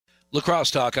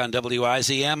Lacrosse Talk on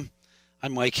WIZM.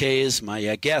 I'm Mike Hayes.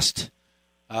 My guest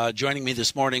joining me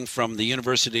this morning from the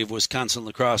University of Wisconsin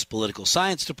La Crosse Political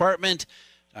Science Department,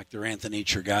 Dr. Anthony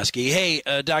Chergosky. Hey,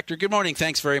 Doctor, good morning.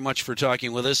 Thanks very much for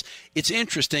talking with us. It's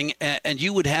interesting, and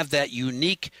you would have that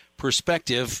unique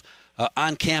perspective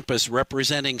on campus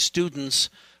representing students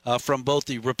from both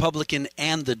the Republican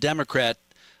and the Democrat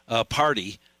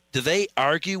Party. Do they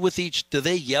argue with do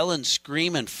they yell and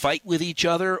scream and fight with each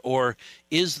other, or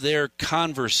is there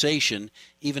conversation,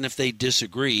 even if they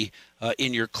disagree,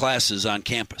 in your classes on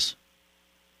campus?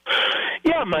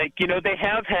 Yeah, Mike, they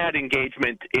have had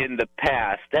engagement in the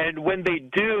past, and when they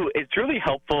do, it's really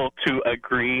helpful to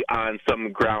agree on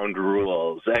some ground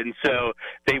rules. And so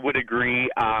they would agree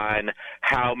on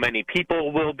how many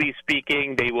people will be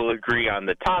speaking, they will agree on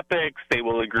the topics, they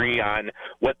will agree on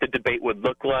what the debate would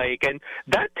look like, and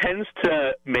that tends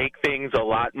to make things a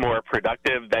lot more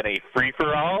productive than a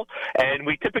free-for-all. And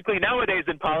we typically nowadays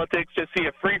in politics just see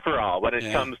a free-for-all when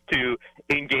it comes to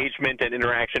engagement and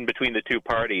interaction between the two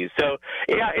parties. So,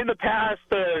 yeah, in the past,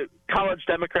 the college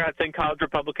Democrats and college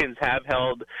Republicans have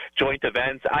held joint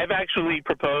events. I've actually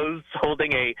proposed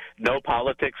holding a no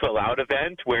politics allowed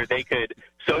event where they could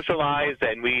socialize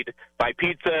and we'd buy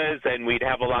pizzas and we'd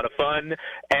have a lot of fun,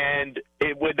 and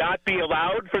it would not be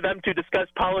allowed for them to discuss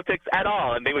politics at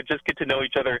all, and they would just get to know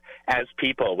each other as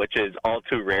people, which is all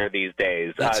too rare these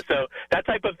days. So that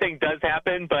type of thing does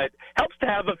happen, but helps to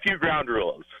have a few ground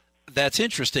rules. That's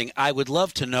interesting. I would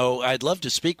love to know. I'd love to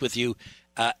speak with you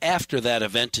after that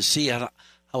event to see how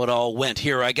it all went.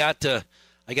 Here, I got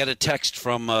a text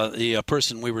from the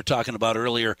person we were talking about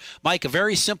earlier. Mike, a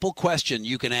very simple question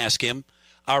you can ask him.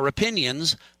 Are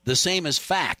opinions the same as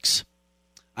facts?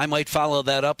 I might follow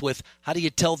that up with, how do you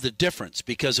tell the difference?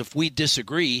 Because if we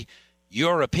disagree,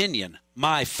 your opinion,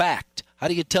 my fact, how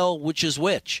do you tell which is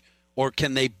which? Or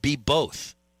can they be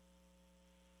both?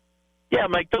 Yeah,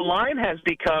 Mike, the line has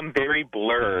become very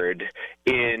blurred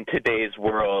in today's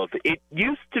world. It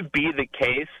used to be the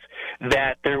case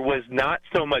that there was not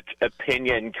so much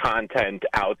opinion content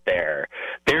out there.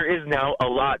 There is now a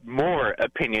lot more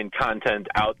opinion content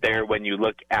out there when you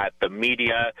look at the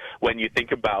media, when you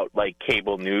think about, like,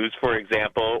 cable news, for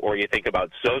example, or you think about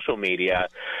social media.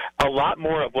 A lot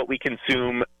more of what we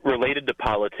consume related to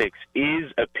politics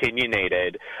is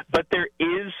opinionated, but there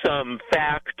is some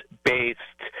fact-based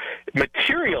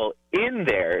material in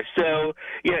there. So,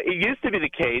 it used to be the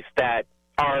case that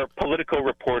our political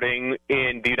reporting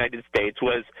in the United States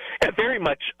was very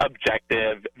much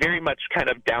objective, very much kind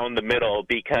of down the middle,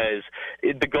 because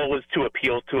the goal was to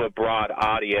appeal to a broad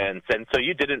audience, and so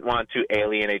you didn't want to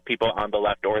alienate people on the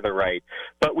left or the right.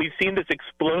 But we've seen this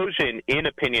explosion in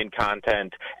opinion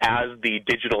content as the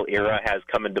digital era has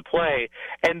come into play,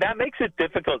 and that makes it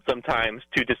difficult sometimes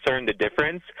to discern the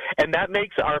difference, and that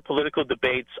makes our political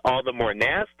debates all the more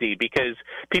nasty, because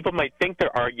people might think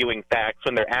they're arguing facts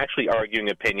when they're actually arguing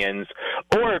opinions,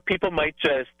 or people might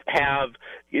just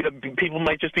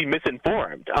be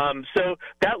misinformed. So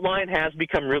that line has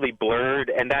become really blurred,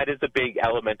 and that is a big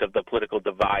element of the political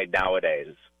divide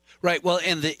nowadays. Right. Well,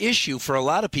 and the issue for a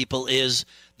lot of people is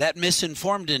that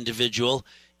misinformed individual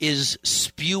is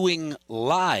spewing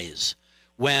lies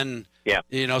when,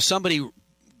 somebody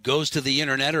goes to the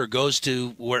internet or goes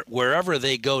to wherever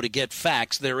they go to get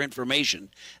facts, their information.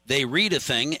 They read a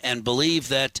thing and believe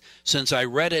that since I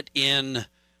read it in,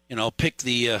 pick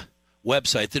the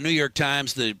website, the New York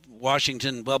Times, the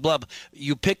Washington, blah, blah.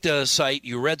 You picked a site,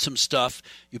 you read some stuff,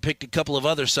 you picked a couple of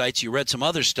other sites, you read some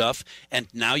other stuff, and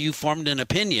now you formed an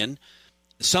opinion.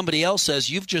 Somebody else says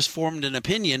you've just formed an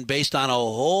opinion based on a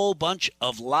whole bunch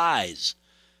of lies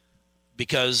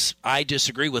because I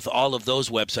disagree with all of those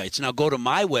websites. Now go to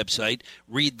my website,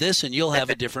 read this, and you'll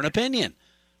have a different opinion.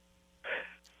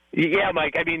 Yeah,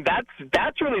 Mike, I mean,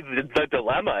 that's really the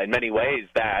dilemma in many ways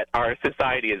that our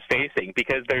society is facing,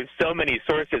 because there's so many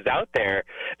sources out there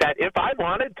that if I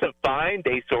wanted to find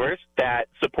a source that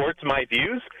supports my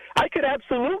views, I could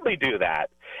absolutely do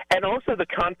that. And also the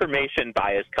confirmation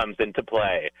bias comes into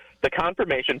play. The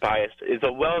confirmation bias is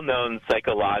a well-known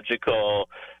psychological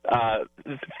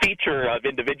feature of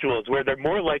individuals where they're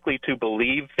more likely to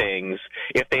believe things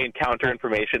if they encounter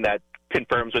information that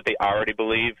confirms what they already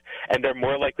believe, and they're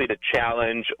more likely to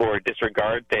challenge or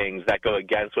disregard things that go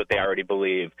against what they already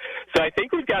believe. So I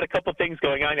think we've got a couple things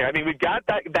going on here. I mean, we've got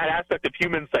that aspect of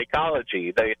human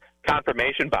psychology, the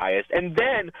confirmation bias, and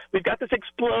then we've got this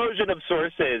explosion of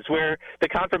sources where the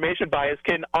confirmation bias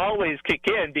can always kick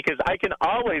in because I can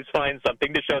always find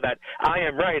something to show that I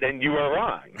am right and you are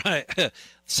wrong. Right.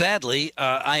 Sadly,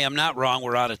 I am not wrong.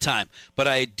 We're out of time. But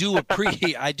I do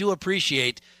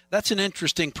appreciate that's an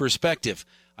interesting perspective.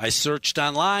 I searched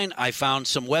online. I found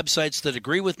some websites that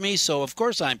agree with me, so of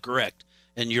course I'm correct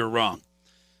and you're wrong.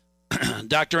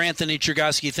 Dr. Anthony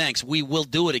Chergosky, thanks. We will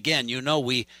do it again. You know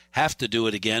we have to do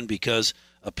it again because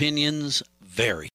opinions vary.